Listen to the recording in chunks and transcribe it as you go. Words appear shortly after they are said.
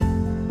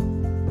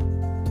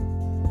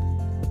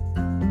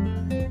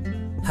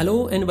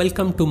Hello and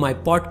welcome to my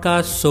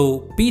podcast,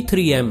 So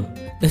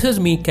P3M. This is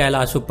me,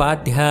 Kailash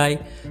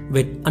Upadhyay,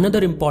 with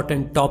another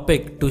important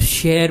topic to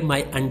share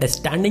my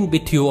understanding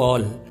with you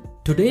all.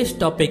 Today's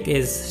topic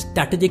is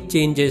strategic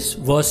changes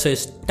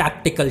versus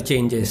tactical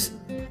changes.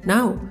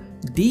 Now,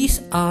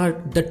 these are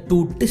the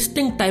two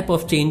distinct types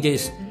of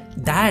changes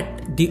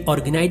that the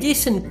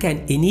organization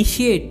can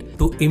initiate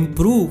to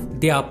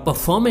improve their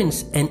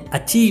performance and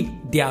achieve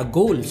their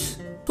goals.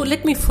 So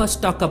let me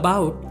first talk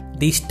about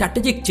the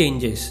strategic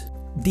changes.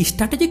 The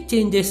strategic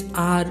changes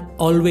are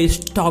always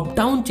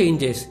top-down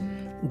changes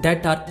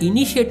that are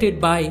initiated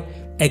by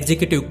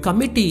executive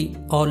committee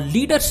or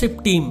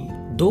leadership team,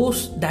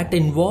 those that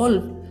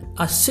involve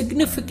a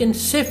significant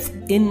shift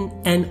in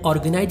an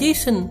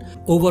organization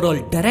overall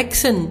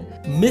direction,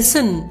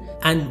 mission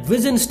and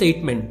vision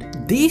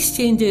statement. These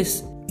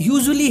changes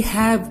usually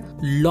have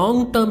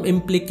long-term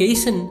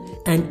implication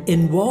and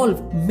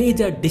involve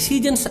major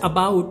decisions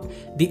about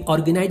the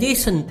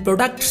organization,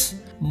 products,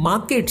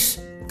 markets,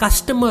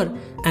 customer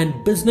and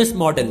business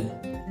model.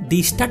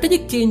 These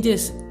strategic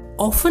changes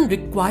often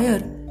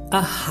require a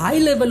high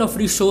level of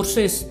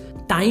resources,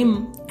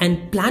 time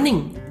and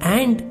planning,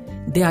 and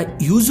they are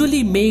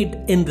usually made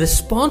in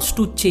response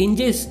to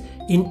changes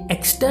in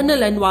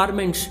external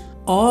environments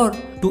or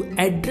to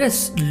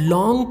address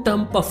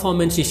long-term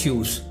performance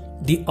issues.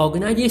 The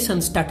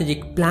organization's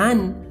strategic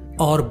plan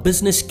or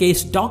business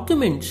case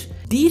documents,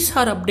 these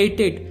are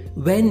updated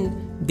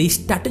when the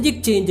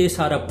strategic changes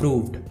are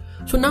approved.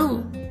 So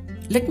now,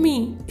 let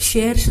me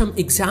share some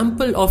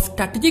example of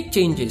strategic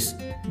changes.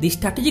 The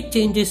strategic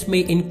changes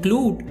may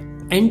include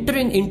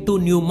entering into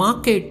new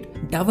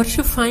market,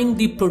 diversifying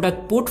the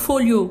product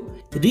portfolio,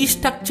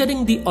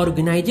 restructuring the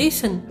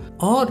organization,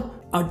 or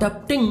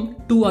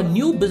adapting to a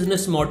new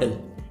business model.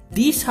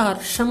 These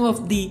are some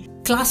of the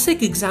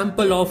classic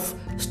example of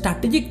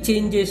strategic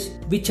changes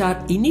which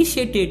are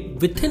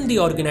initiated within the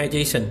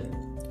organization.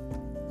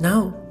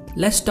 Now,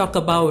 let's talk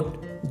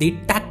about the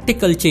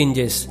tactical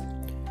changes.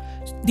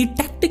 The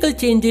tactical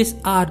changes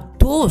are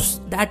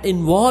those that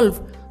involve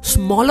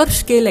smaller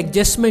scale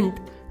adjustment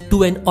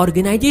to an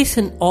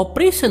organization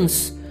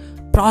operations,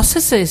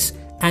 processes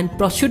and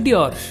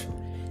procedures.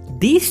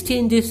 These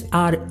changes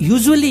are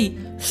usually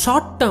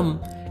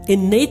short-term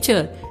in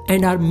nature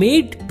and are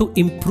made to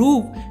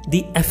improve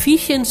the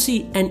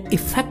efficiency and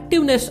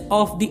effectiveness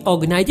of the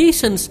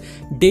organization's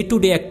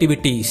day-to-day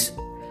activities.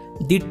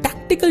 The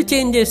tactical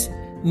changes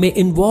may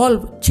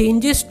involve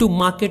changes to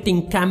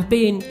marketing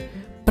campaign,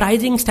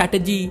 pricing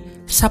strategy,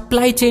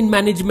 supply chain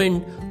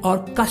management, or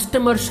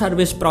customer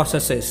service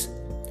processes.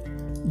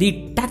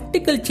 The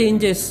tactical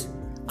changes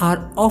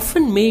are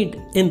often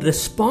made in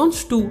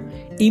response to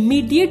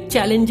immediate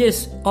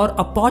challenges or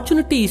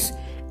opportunities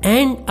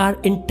and are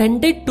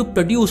intended to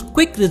produce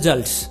quick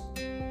results.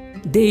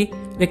 They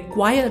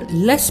require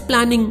less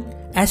planning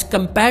as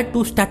compared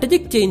to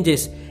strategic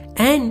changes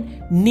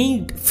and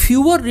need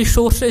fewer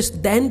resources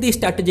than the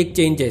strategic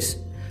changes.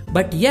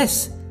 But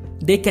yes,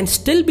 they can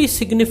still be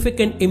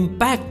significant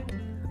impact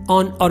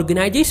on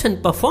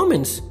organization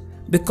performance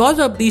because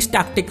of these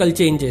tactical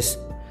changes.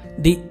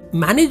 The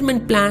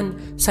management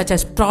plan such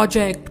as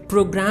project,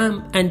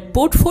 program and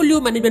portfolio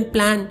management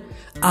plan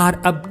are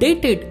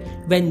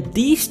updated when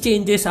these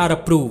changes are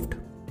approved.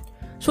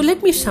 So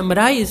let me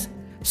summarize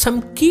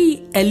some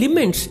key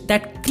elements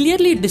that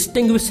clearly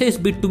distinguishes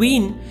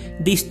between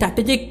the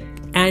strategic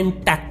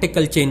and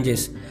tactical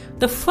changes.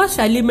 The first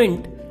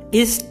element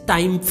is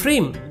time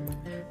frame.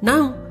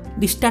 Now,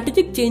 the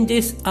strategic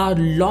changes are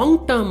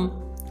long-term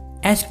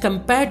as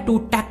compared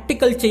to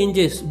tactical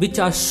changes which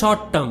are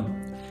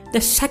short-term.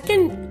 The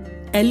second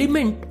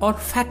element or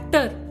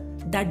factor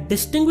that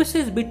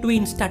distinguishes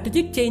between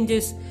strategic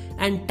changes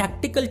and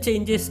tactical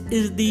changes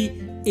is the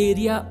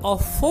area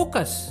of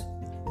focus.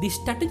 The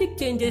strategic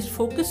changes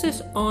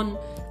focuses on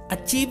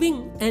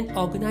achieving an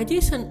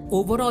organization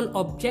overall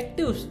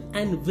objectives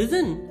and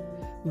vision,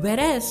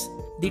 whereas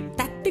the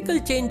tactical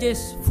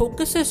changes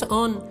focuses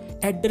on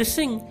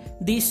addressing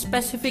the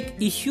specific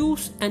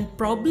issues and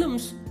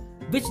problems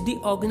which the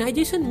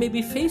organization may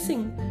be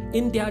facing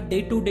in their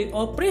day-to-day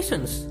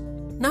operations.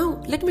 Now,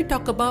 let me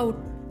talk about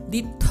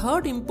the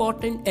third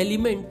important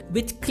element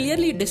which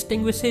clearly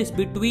distinguishes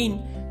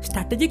between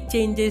strategic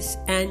changes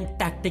and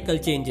tactical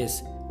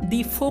changes.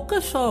 The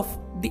focus of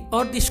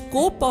the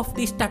scope of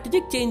the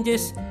strategic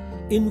changes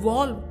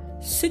involve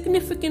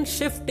significant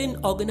shift in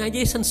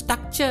organization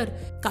structure,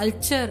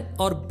 culture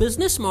or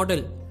business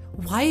model,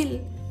 while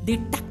the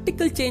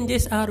tactical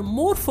changes are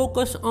more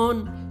focused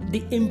on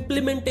the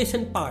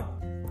implementation part.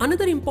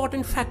 Another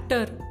important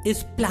factor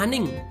is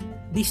planning.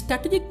 The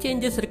strategic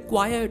changes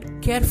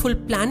required careful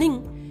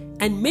planning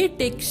and may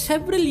take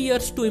several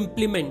years to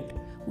implement,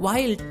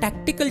 while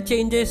tactical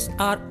changes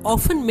are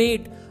often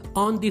made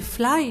on the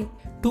fly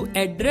to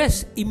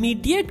address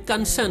immediate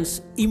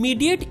concerns,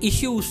 immediate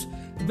issues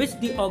which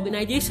the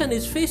organization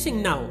is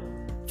facing now.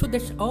 So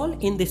that's all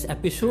in this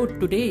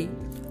episode today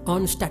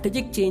on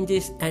strategic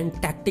changes and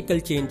tactical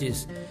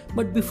changes.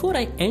 But before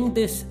I end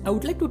this, I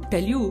would like to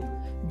tell you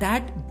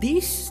that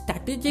these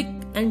strategic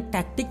and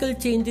tactical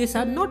changes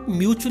are not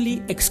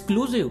mutually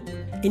exclusive.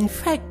 In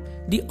fact,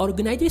 the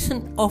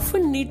organization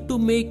often need to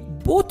make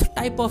both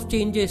type of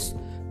changes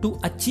to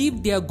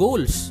achieve their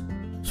goals.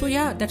 So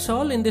yeah, that's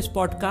all in this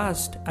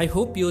podcast. I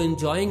hope you're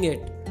enjoying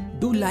it.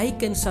 Do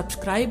like and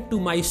subscribe to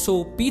my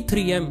show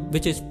P3M,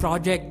 which is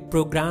Project,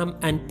 Program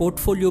and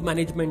Portfolio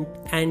Management.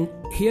 And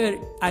here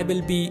I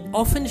will be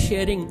often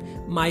sharing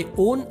my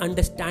own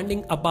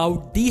understanding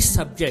about these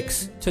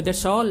subjects. So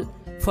that's all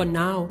for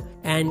now,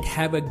 and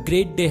have a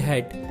great day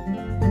ahead.